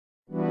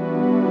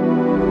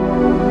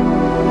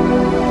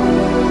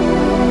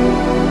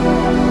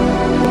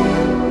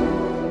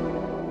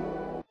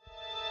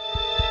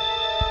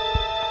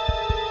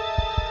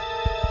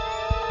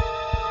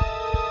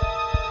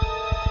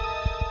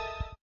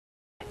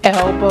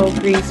Elbow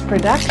Grease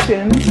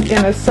Productions,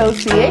 in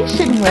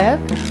association with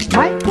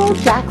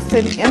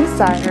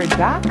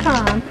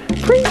MiChealJacksonInsider.com,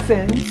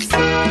 presents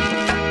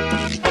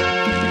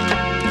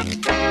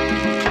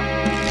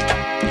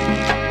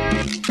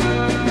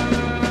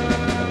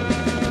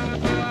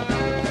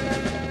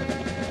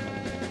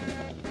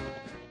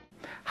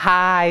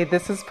Hi,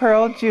 this is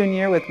Pearl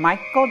Jr. with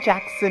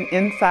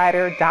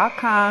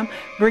MiChealJacksonInsider.com,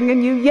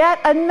 bringing you yet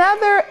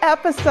another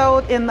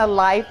episode in the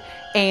life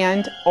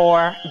and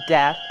or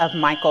death of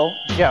Michael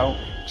Joe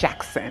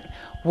Jackson.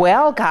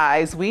 Well,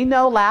 guys, we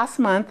know last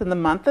month, in the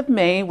month of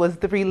May, was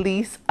the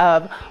release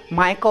of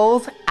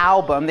Michael's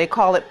album. They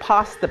call it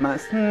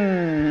posthumous.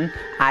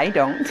 I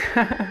don't.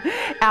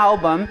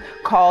 Album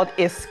called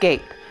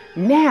Escape.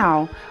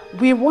 Now,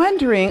 we're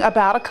wondering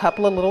about a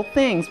couple of little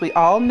things. We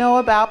all know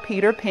about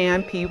Peter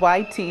Pan,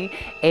 P-Y-T,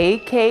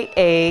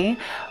 a.k.a.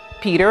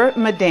 Peter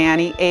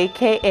Madani,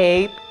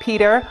 a.k.a.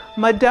 Peter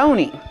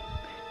Madoni.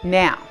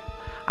 Now,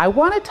 I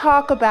want to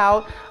talk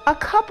about a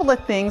couple of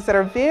things that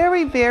are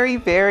very, very,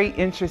 very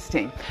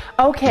interesting.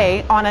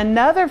 Okay, on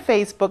another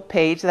Facebook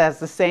page that has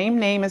the same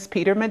name as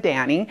Peter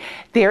Madani,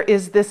 there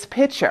is this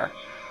picture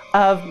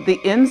of the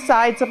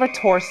insides of a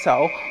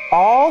torso,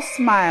 all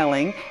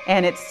smiling,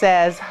 and it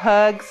says,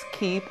 "Hugs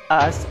keep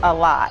us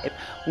alive."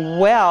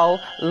 Well,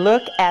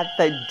 look at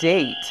the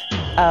date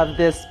of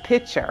this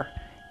picture.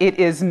 It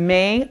is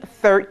May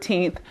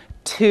 13th,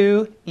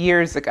 2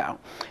 years ago.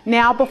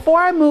 Now, before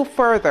I move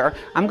further,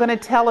 I'm going to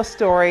tell a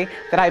story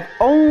that I've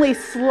only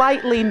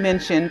slightly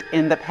mentioned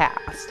in the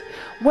past.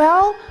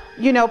 Well,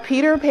 you know,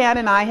 Peter Pan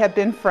and I have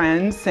been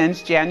friends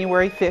since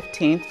January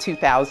 15th,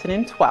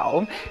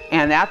 2012,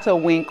 and that's a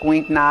wink,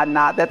 wink, nod,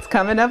 nod that's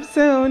coming up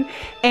soon.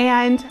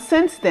 And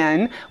since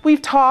then,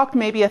 we've talked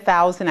maybe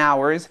 1,000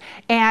 hours,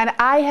 and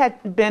I had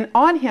been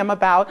on him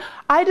about,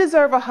 I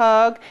deserve a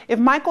hug. If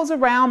Michael's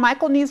around,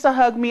 Michael needs to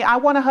hug me. I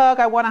want a hug,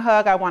 I want a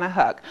hug, I want a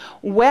hug.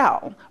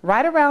 Well,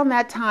 right around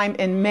that time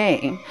in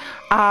May,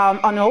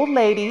 an old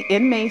lady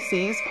in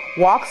Macy's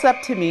walks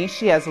up to me.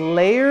 She has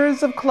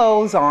layers of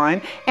clothes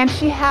on, and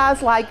she has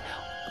like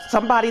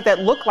somebody that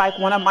looked like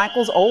one of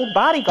Michael's old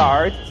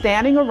bodyguards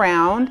standing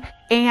around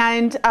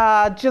and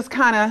just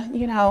kind of,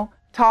 you know,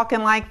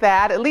 talking like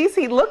that. At least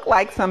he looked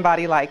like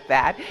somebody like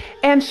that.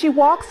 And she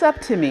walks up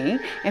to me,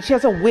 and she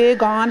has a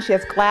wig on, she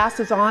has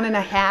glasses on and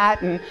a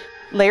hat and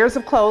layers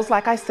of clothes,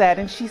 like I said,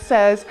 and she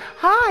says,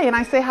 "Hi," and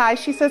I say, "Hi."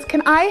 She says,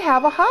 "Can I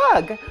have a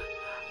hug?"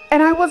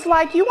 And I was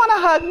like, "You want to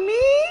hug me?"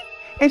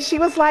 And she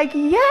was like,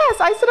 "Yes."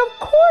 I said, "Of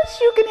course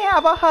you can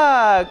have a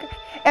hug."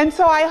 And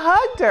so I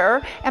hugged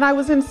her, and I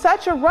was in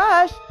such a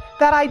rush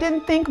that I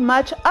didn't think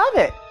much of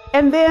it.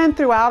 And then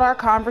throughout our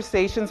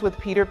conversations with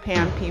Peter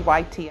Pan,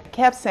 P-Y-T, I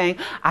kept saying,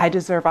 "I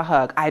deserve a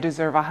hug, I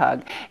deserve a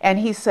hug." And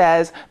he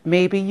says,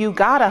 "Maybe you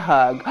got a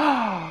hug."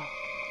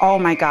 Oh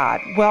my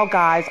God. Well,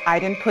 guys, I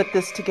didn't put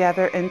this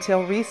together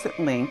until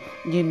recently.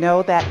 You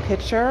know that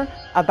picture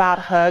about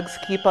hugs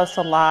keep us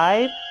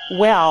alive?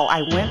 Well,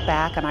 I went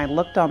back and I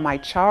looked on my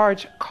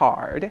charge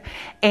card,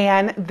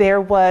 and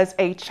there was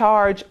a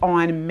charge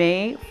on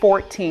May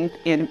 14th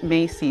in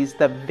Macy's,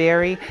 the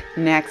very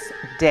next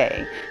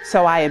day.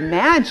 So I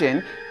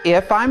imagine,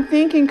 if I'm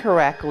thinking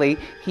correctly,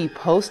 he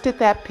posted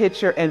that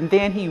picture and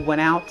then he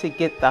went out to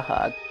get the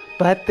hug.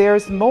 But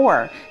there's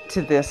more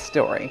to this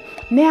story.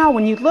 Now,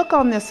 when you look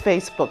on this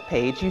Facebook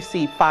page, you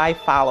see 5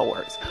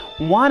 followers.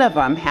 One of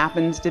them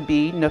happens to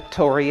be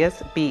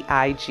Notorious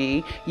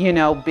B.I.G., you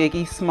know,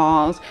 Biggie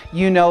Smalls,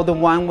 you know, the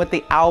one with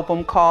the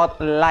album called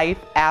Life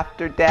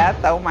After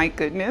Death. Oh my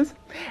goodness.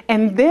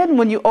 And then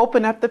when you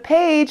open up the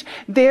page,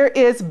 there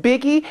is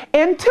Biggie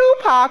and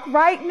Tupac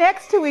right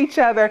next to each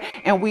other.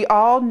 And we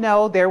all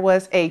know there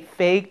was a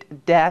faked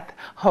death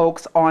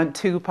hoax on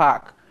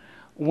Tupac.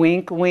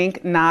 Wink,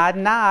 wink, nod,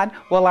 nod.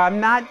 Well,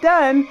 I'm not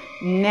done.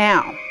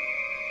 Now,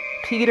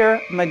 Peter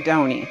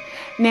Madoni.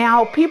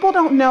 Now, people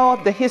don't know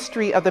the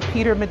history of the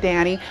Peter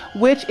Madani,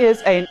 which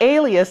is an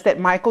alias that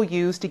Michael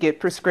used to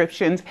get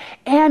prescriptions,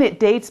 and it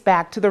dates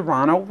back to the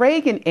Ronald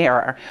Reagan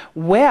era.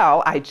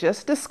 Well, I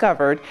just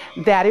discovered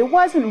that it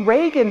wasn't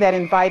Reagan that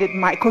invited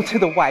Michael to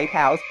the White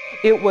House.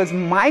 It was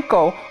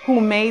Michael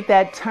who made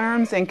that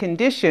terms and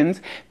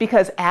conditions,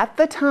 because at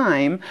the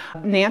time,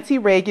 Nancy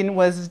Reagan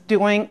was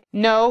doing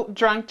no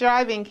drunk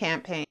driving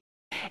campaign,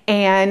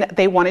 and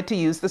they wanted to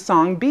use the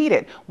song Beat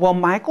It. Well,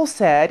 Michael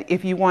said,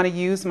 "If you want to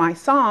use my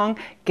song,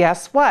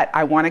 guess what?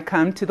 I want to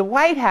come to the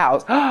White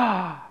House."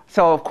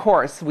 So, of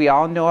course, we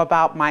all know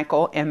about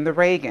Michael and the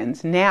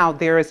Reagans. Now,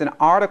 there is an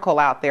article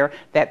out there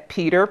that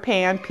Peter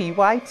Pan,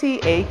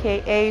 P-Y-T,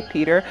 a.k.a.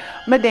 Peter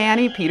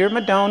Madani, Peter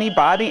Madoni,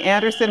 Bobby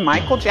Anderson,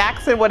 Michael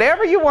Jackson,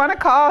 whatever you want to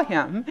call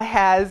him,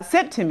 has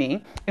sent to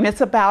me. And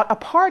it's about a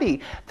party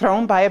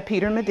thrown by a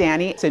Peter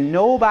Madani. So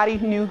nobody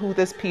knew who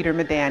this Peter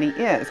Madani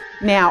is.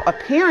 Now,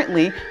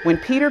 apparently, when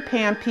Peter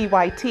Pan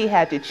PYT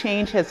had to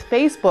change his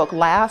Facebook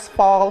last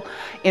fall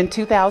in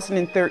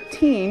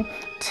 2013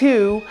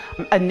 to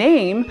a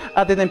name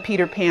other than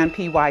Peter Pan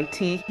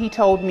PYT, he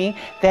told me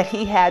that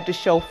he had to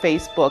show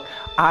Facebook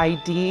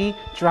ID,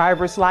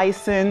 driver's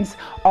license,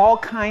 all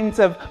kinds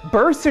of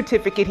birth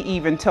certificate, he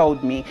even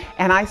told me.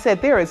 And I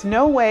said, there is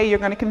no way you're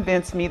going to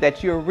convince me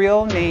that your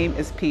real name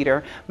is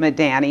Peter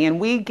Medani. And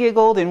we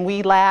giggled and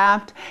we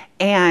laughed.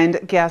 And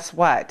guess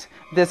what?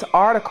 This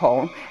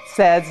article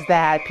says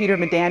that Peter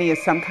Medani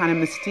is some kind of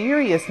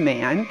mysterious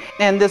man,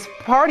 and this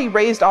party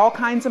raised all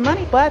kinds of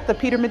money, but the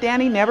Peter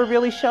Medani never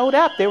really showed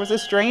up. There was a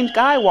strange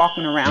guy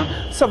walking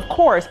around. So of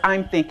course,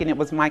 I'm thinking it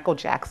was Michael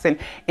Jackson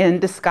in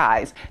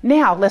disguise.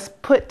 Now let's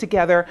put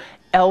together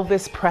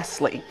Elvis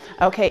Presley.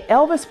 Okay,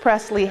 Elvis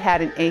Presley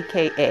had an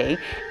AKA,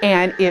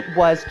 and it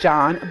was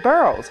John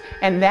Burroughs.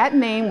 And that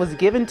name was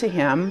given to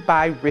him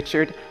by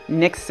Richard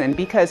Nixon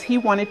because he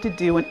wanted to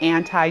do an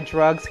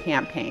anti-drugs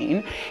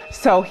campaign.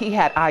 So he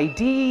had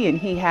ID and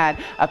he had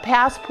a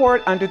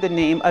passport under the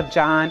name of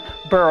John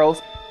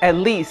Burroughs. At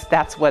least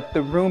that's what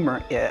the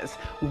rumor is.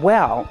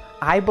 Well,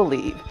 I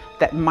believe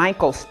that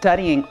Michael,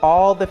 studying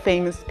all the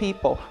famous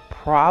people,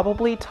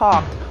 probably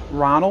talked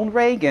Ronald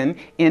Reagan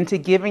into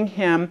giving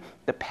him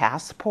the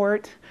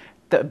passport,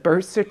 the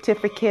birth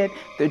certificate,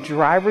 the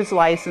driver's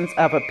license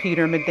of a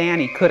Peter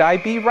Medani. Could I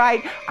be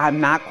right? I'm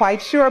not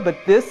quite sure, but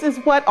this is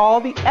what all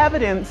the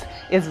evidence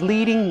is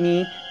leading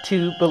me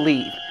to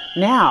believe.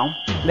 Now,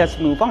 let's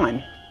move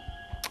on.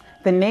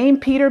 The name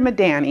Peter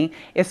Medani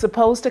is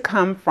supposed to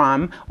come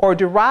from or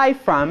derive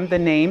from the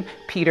name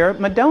Peter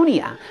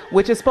Madonia,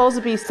 which is supposed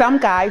to be some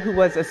guy who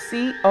was a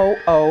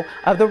COO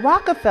of the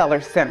Rockefeller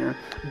Center.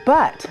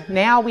 But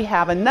now we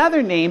have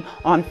another name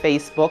on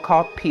Facebook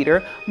called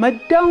Peter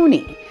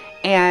Madoni.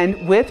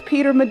 And with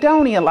Peter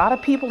Madoni, a lot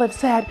of people have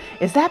said,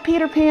 is that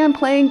Peter Pan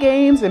playing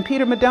games and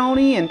Peter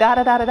Madoni and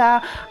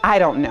da-da-da-da-da? I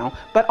don't know.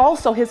 But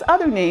also his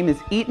other name is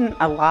Eaten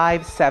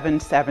Alive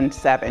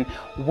 777.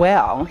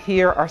 Well,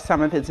 here are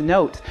some of his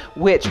notes,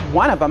 which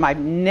one of them I've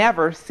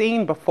never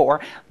seen before,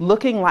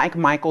 looking like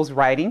Michael's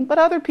writing, but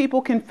other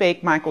people can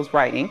fake Michael's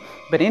writing.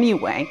 But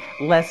anyway,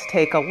 let's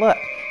take a look.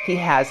 He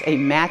has a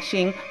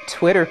matching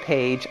Twitter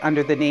page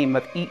under the name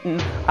of Eaten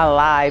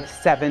Alive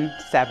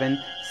 777.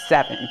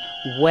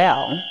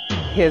 Well,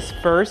 his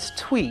first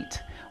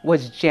tweet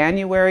was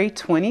January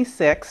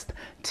 26th,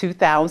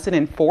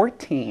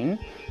 2014.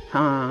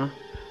 I'll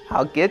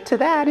get to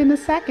that in a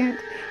second.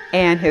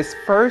 And his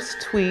first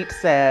tweet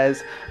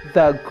says,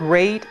 "The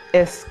Great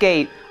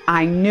Escape.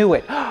 I knew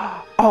it."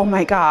 Oh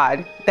my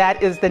God,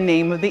 that is the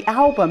name of the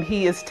album.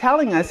 He is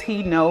telling us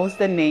he knows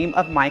the name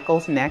of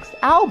Michael's next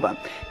album.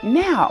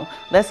 Now,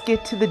 let's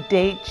get to the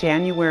date,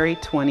 January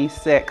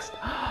 26th.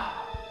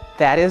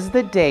 That is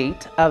the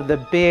date of the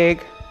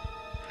big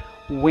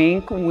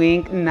wink,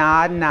 wink,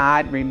 nod,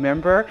 nod.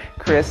 Remember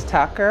Chris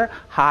Tucker,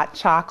 Hot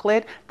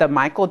Chocolate, the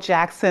Michael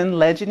Jackson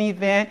Legend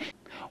event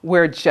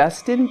where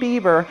Justin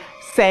Bieber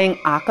sang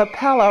a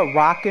cappella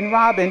Rockin'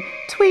 Robin,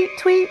 tweet,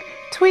 tweet,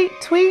 tweet,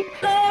 tweet.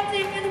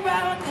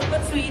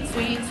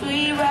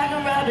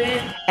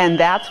 And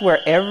that's where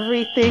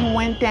everything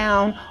went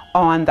down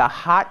on the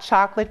Hot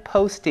Chocolate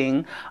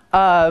posting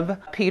of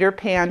Peter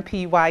Pan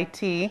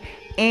PYT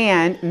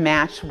and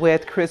matched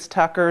with Chris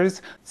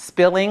Tucker's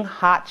spilling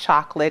hot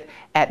chocolate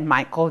at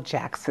Michael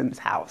Jackson's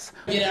house.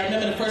 Yeah, I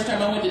remember the first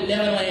time I went to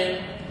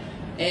Neverland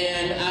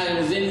and I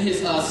was in his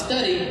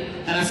study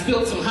and I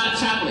spilled some hot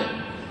chocolate.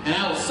 And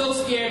I was so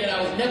scared that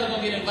I was never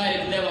going to get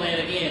invited to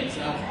Neverland again.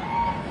 So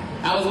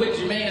I was with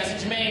Jermaine. I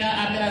said, Jermaine,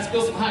 I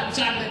spilled some hot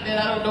chocolate and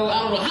I don't know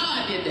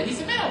how I did that. He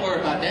said, man, don't worry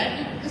about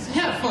that. Just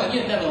have fun.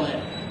 You're in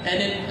Neverland. And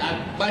then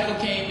Michael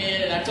came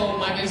in and I told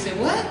Michael, he said,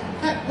 what?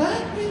 What?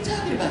 What are you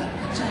talking about?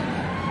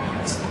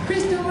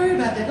 Chris, don't worry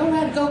about that. Don't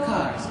ride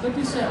go-karts. Go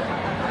do something.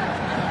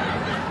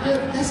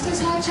 That's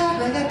just hot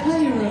chocolate. I got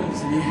plenty of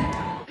rooms in here.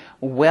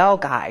 Well,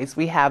 guys,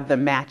 we have the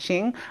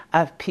matching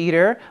of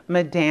Peter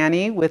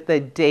Medani with the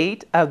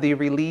date of the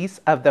release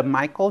of the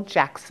Michael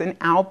Jackson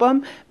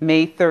album,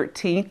 May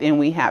 13th, and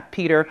we have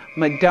Peter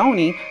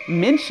Madoni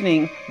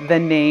mentioning the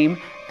name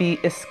The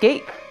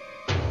Escape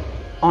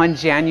on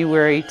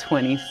January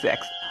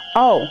 26th.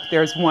 Oh,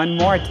 there's one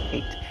more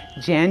date,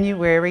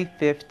 January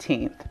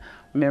 15th.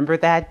 Remember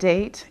that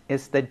date?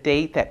 It's the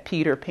date that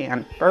Peter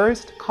Pan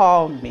first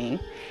called me.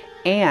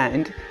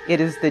 And it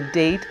is the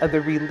date of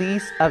the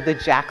release of the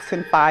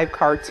Jackson 5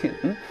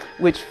 cartoon,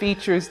 which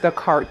features the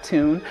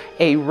cartoon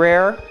A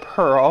Rare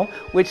Pearl,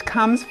 which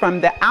comes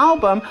from the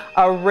album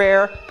A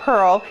Rare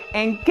Pearl.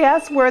 And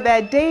guess where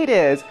that date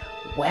is?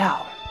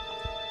 Well,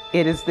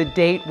 it is the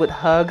date with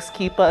Hugs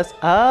Keep Us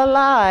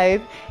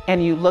Alive.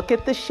 And you look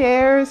at the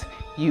shares,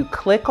 you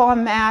click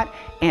on that,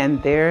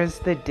 and there's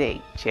the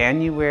date,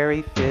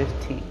 January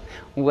 15th.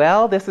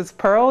 Well, this is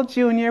Pearl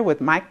Jr.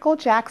 with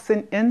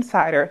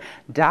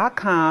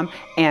MichaelJacksonInsider.com,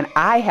 and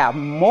I have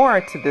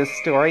more to this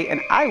story, and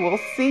I will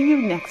see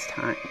you next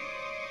time.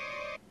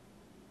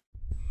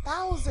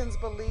 Thousands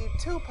believe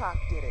Tupac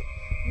did it,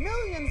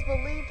 Millions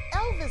believed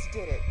Elvis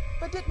did it,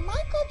 but did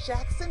Michael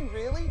Jackson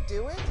really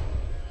do it?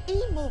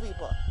 E-movie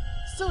book,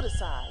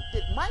 Pseudocide,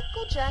 Did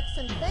Michael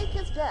Jackson Fake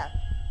His Death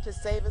to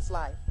Save His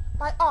Life?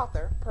 By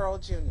author Pearl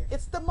Jr.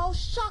 It's the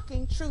most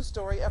shocking true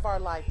story of our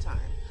lifetime.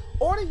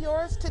 Order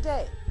yours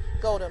today.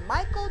 Go to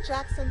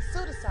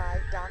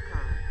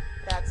MichaelJacksonPseudocide.com.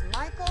 That's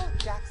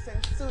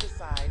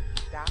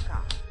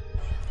MichaelJacksonPseudocide.com.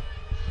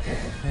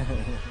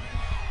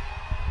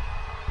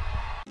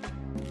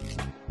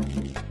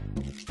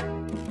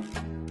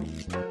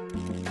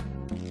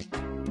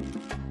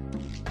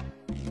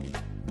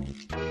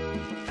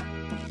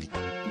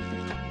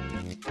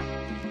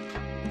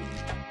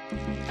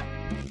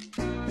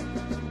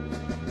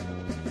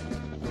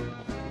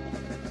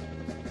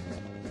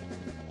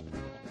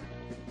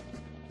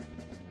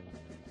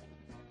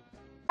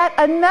 At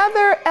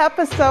another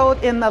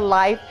episode in the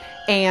life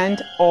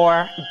and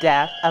or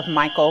death of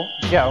Michael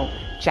Joe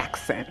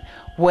Jackson.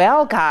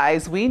 Well,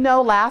 guys, we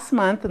know last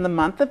month, in the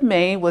month of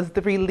May, was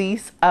the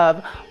release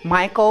of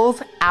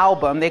Michael's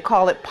album. They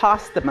call it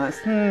posthumous.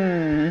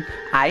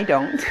 I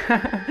don't.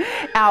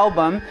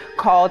 Album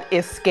called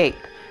Escape.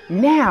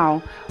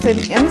 Now,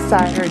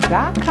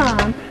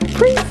 Insider.com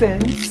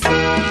presents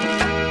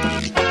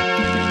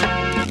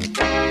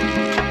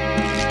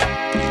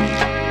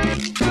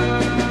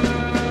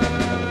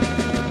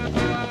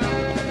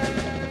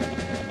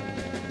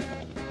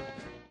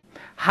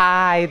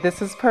Hi,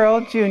 this is Pearl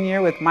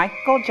Jr. with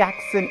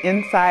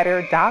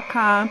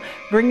MichaelJacksonInsider.com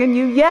bringing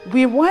you yet.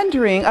 We're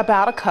wondering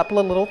about a couple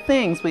of little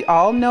things. We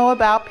all know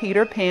about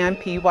Peter Pan,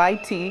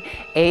 P-Y-T,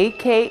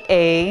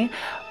 a.k.a.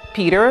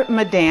 Peter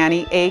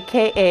Madani,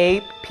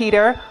 a.k.a.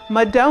 Peter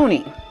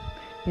Madoni.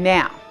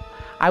 Now,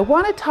 I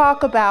want to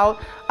talk about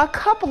a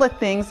couple of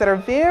things that are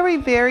very,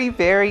 very,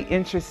 very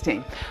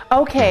interesting.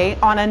 Okay,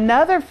 on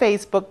another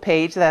Facebook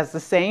page that has the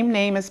same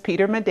name as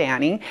Peter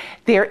Madani,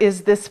 there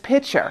is this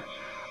picture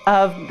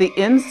of the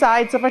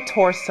insides of a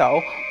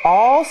torso,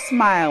 all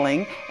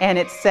smiling, and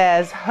it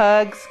says,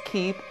 "Hugs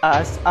keep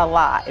us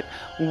alive."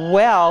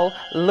 Well,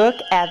 look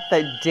at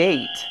the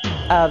date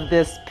of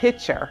this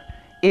picture.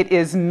 It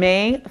is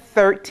May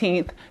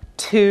 13th,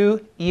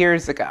 2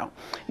 years ago.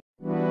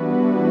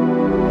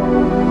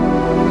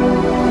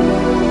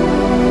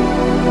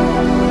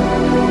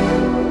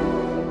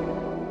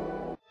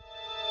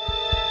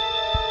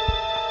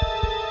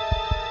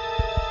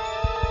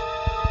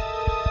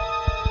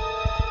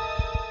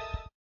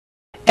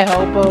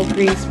 Elbow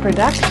Grease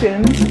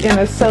Productions in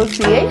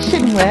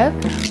association with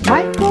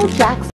Michael Jackson.